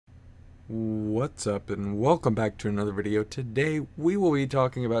What's up and welcome back to another video. Today we will be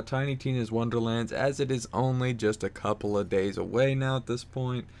talking about Tiny Tina's Wonderlands, as it is only just a couple of days away now at this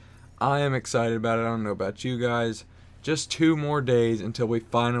point. I am excited about it. I don't know about you guys. Just 2 more days until we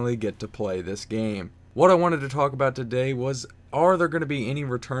finally get to play this game. What I wanted to talk about today was, are there going to be any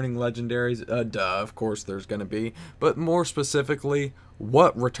returning legendaries? Of course there's going to be. But more specifically,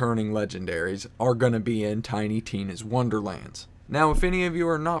 what returning legendaries are going to be in Tiny Tina's Wonderlands? Now, if any of you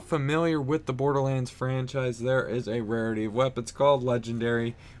are not familiar with the Borderlands franchise, there is a rarity of weapons called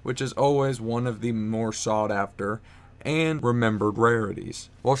Legendary, which is always one of the more sought after and remembered rarities.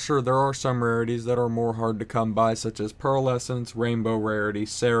 While sure, there are some rarities that are more hard to come by, such as Pearlescence, Rainbow Rarity,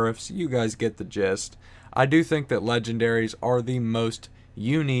 Seraphs, you guys get the gist. I do think that Legendaries are the most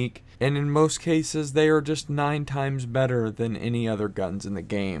unique, and in most cases they are just 9 times better than any other guns in the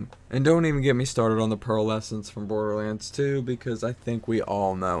game. And don't even get me started on the Pearlescence from Borderlands 2, because I think we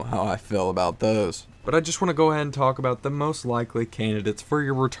all know how I feel about those. But I just want to go ahead and talk about the most likely candidates for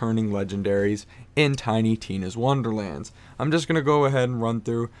your returning legendaries in Tiny Tina's Wonderlands. I'm just going to go ahead and run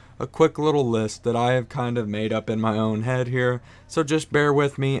through a quick little list that I have kind of made up in my own head here, so just bear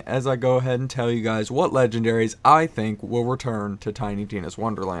with me as I go ahead and tell you guys what legendaries I think will return to Tiny Tina's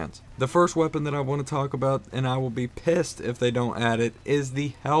Wonderlands. The first weapon that I want to talk about, and I will be pissed if they don't add it, is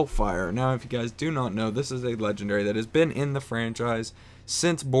the Hellfire. Now, if you guys do not know, this is a legendary that has been in the franchise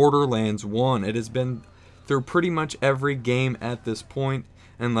since Borderlands 1. It has been through pretty much every game at this point,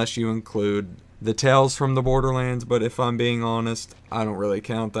 unless you include the Tales from the Borderlands, but if I'm being honest, I don't really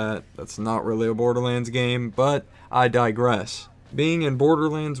count that. That's not really a Borderlands game, but I digress. Being in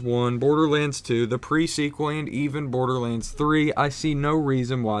Borderlands 1, Borderlands 2, the pre-sequel, and even Borderlands 3, I see no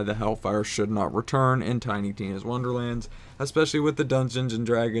reason why the Hellfire should not return in Tiny Tina's Wonderlands, especially with the Dungeons &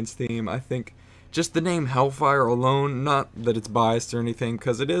 Dragons theme. I think just the name Hellfire alone, not that it's biased or anything,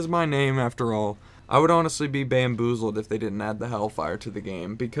 because it is my name after all, I would honestly be bamboozled if they didn't add the Hellfire to the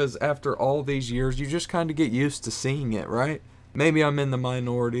game, because after all these years, you just kind of get used to seeing it, right? Maybe I'm in the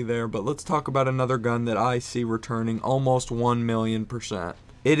minority there, but let's talk about another gun that I see returning almost 1,000,000%.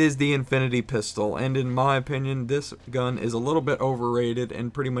 It is the Infinity Pistol, and in my opinion, this gun is a little bit overrated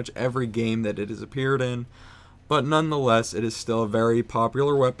in pretty much every game that it has appeared in. But nonetheless, it is still a very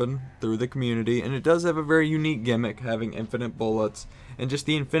popular weapon through the community, and it does have a very unique gimmick, having infinite bullets, and just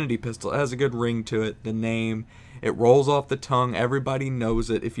the Infinity Pistol. It has a good ring to it, the name, it rolls off the tongue, everybody knows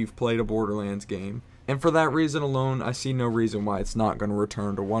it if you've played a Borderlands game. And for that reason alone, I see no reason why it's not going to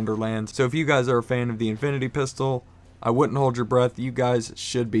return to Wonderlands. So if you guys are a fan of the Infinity Pistol, I wouldn't hold your breath, you guys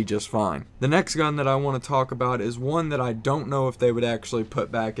should be just fine. The next gun that I want to talk about is one that I don't know if they would actually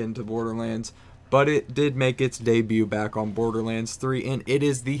put back into Borderlands, but it did make its debut back on Borderlands 3, and it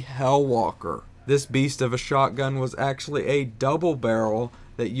is the Hellwalker. This beast of a shotgun was actually a double barrel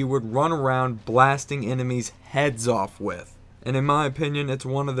that you would run around blasting enemies' heads off with. And in my opinion, it's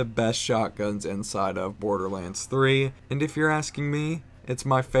one of the best shotguns inside of Borderlands 3, and if you're asking me, it's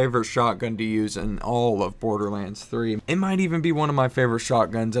my favorite shotgun to use in all of Borderlands 3. It might even be one of my favorite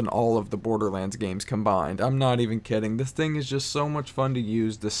shotguns in all of the Borderlands games combined. I'm not even kidding. This thing is just so much fun to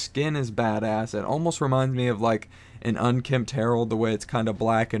use. The skin is badass. It almost reminds me of like an unkempt Herald, the way it's kind of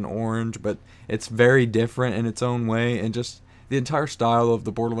black and orange, but it's very different in its own way. And just the entire style of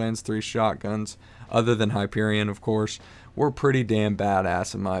the Borderlands 3 shotguns, other than Hyperion of course, were pretty damn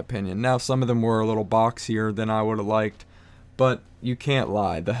badass in my opinion. Now, some of them were a little boxier than I would have liked, but you can't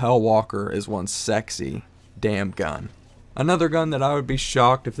lie, the Hellwalker is one sexy damn gun. Another gun that I would be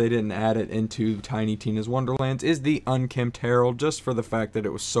shocked if they didn't add it into Tiny Tina's Wonderlands is the Unkempt Herald, just for the fact that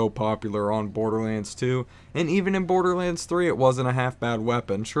it was so popular on Borderlands 2, and even in Borderlands 3 it wasn't a half bad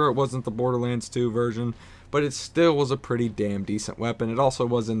weapon. Sure, it wasn't the Borderlands 2 version, but it still was a pretty damn decent weapon. It also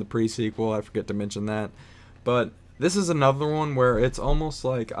was in the pre-sequel, I forget to mention that, but this is another one where it's almost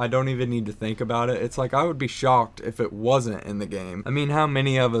like I don't even need to think about it. It's like I would be shocked if it wasn't in the game. I mean, how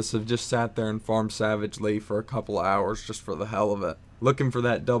many of us have just sat there and farmed savagely for a couple of hours just for the hell of it? Looking for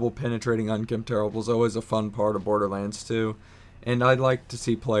that double penetrating Unkempt Herald was always a fun part of Borderlands 2. And I'd like to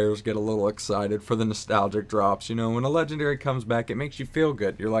see players get a little excited for the nostalgic drops. You know, when a legendary comes back, it makes you feel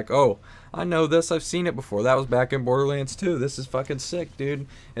good. You're like, oh, I know this, I've seen it before. That was back in Borderlands 2. This is fucking sick, dude.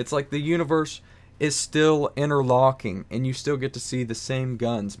 It's like the universe is still interlocking, and you still get to see the same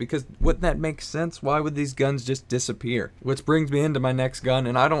guns, because wouldn't that make sense? Why would these guns just disappear? Which brings me into my next gun,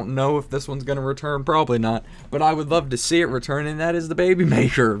 and I don't know if this one's gonna return, probably not, but I would love to see it return, and that is the Baby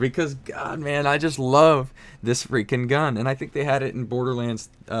Maker, because god man, I just love this freaking gun. And I think they had it in Borderlands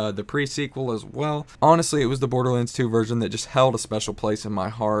the pre-sequel as well. Honestly, it was the Borderlands 2 version that just held a special place in my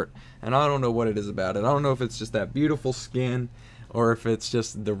heart, and I don't know what it is about it. I don't know if it's just that beautiful skin, or if it's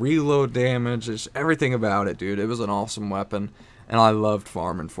just the reload damage. Just everything about it, dude. It was an awesome weapon, and I loved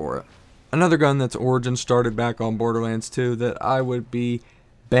farming for it. Another gun that's origin started back on Borderlands 2 that I would be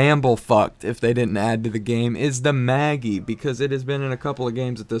bamble-fucked if they didn't add to the game is the Maggie, because it has been in a couple of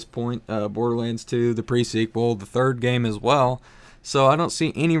games at this point. Borderlands 2, the pre-sequel, the third game as well. So I don't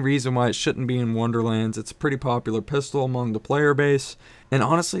see any reason why it shouldn't be in Wonderlands. It's a pretty popular pistol among the player base. And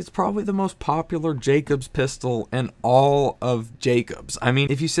honestly, it's probably the most popular Jacobs pistol in all of Jacobs. I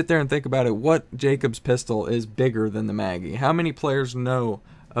mean, if you sit there and think about it, what Jacobs pistol is bigger than the Maggie? How many players know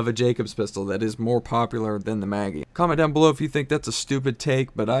of a Jacobs pistol that is more popular than the Maggie? Comment down below if you think that's a stupid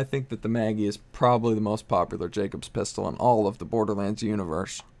take, but I think that the Maggie is probably the most popular Jacobs pistol in all of the Borderlands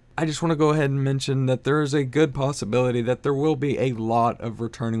universe. I just want to go ahead and mention that there is a good possibility that there will be a lot of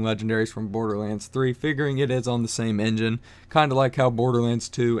returning legendaries from Borderlands 3, figuring it is on the same engine, kind of like how Borderlands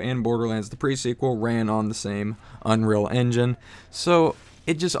 2 and Borderlands the pre-sequel ran on the same Unreal Engine. So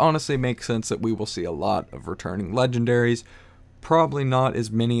it just honestly makes sense that we will see a lot of returning legendaries. Probably not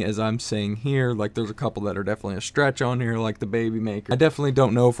as many as I'm saying here. Like, there's a couple that are definitely a stretch on here, like the Baby Maker. I definitely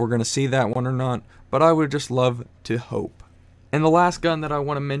don't know if we're going to see that one or not, but I would just love to hope. And the last gun that I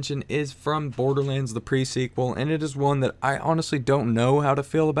want to mention is from Borderlands the pre-sequel, and it is one that I honestly don't know how to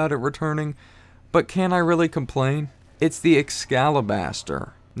feel about it returning, but can I really complain? It's the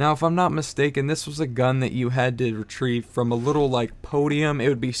Excalibur. Now, if I'm not mistaken, this was a gun that you had to retrieve from a little, like, podium. It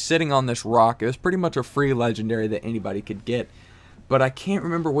would be sitting on this rock. It was pretty much a free legendary that anybody could get, but I can't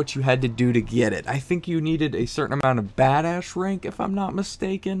remember what you had to do to get it. I think you needed a certain amount of badass rank, if I'm not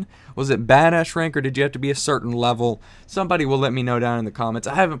mistaken. Was it badass rank, or did you have to be a certain level? Somebody will let me know down in the comments.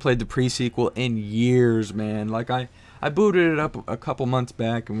 I haven't played the pre-sequel in years, man. Like, I booted it up a couple months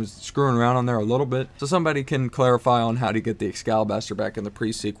back and was screwing around on there a little bit. So somebody can clarify on how to get the Excalibur back in the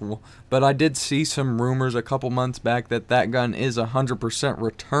pre-sequel. But I did see some rumors a couple months back that that gun is 100%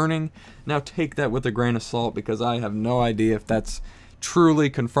 returning. Now take that with a grain of salt, because I have no idea if that's truly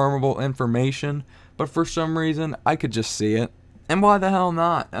confirmable information, but for some reason I could just see it, and why the hell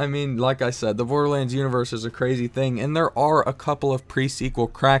not? I mean, like I said, the Borderlands universe is a crazy thing, and there are a couple of pre-sequel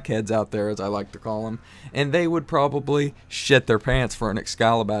crackheads out there, as I like to call them, and they would probably shit their pants for an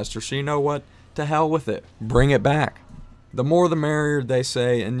Excalibur. So you know what, to hell with it, bring it back. The more the merrier, they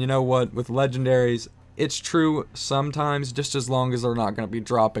say. And you know what, with legendaries, it's true sometimes, just as long as they're not going to be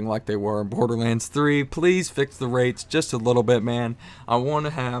dropping like they were in Borderlands 3. Please fix the rates just a little bit, man. I want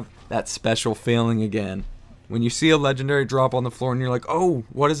to have that special feeling again. When you see a legendary drop on the floor and you're like, oh,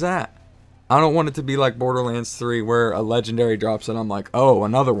 what is that? I don't want it to be like Borderlands 3 where a legendary drops and I'm like, oh,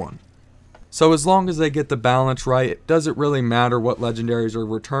 another one. So as long as they get the balance right, does it really matter what legendaries are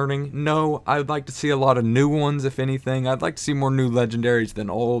returning? No, I'd like to see a lot of new ones, if anything. I'd like to see more new legendaries than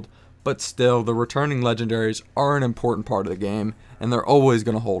old. But still, the returning legendaries are an important part of the game, and they're always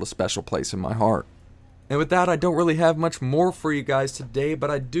going to hold a special place in my heart. And with that, I don't really have much more for you guys today, but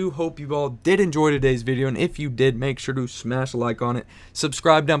I do hope you all did enjoy today's video, and if you did, make sure to smash a like on it,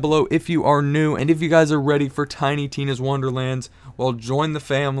 subscribe down below if you are new, and if you guys are ready for Tiny Tina's Wonderlands, well, join the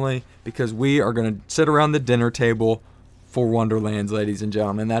family, because we are going to sit around the dinner table for Wonderlands, ladies and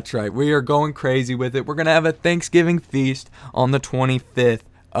gentlemen. That's right, we are going crazy with it. We're going to have a Thanksgiving feast on the 25th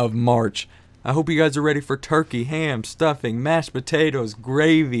of March. I hope you guys are ready for turkey, ham, stuffing, mashed potatoes,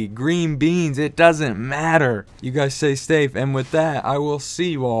 gravy, green beans. It doesn't matter. You guys stay safe, and with that, I will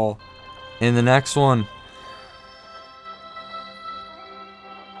see you all in the next one.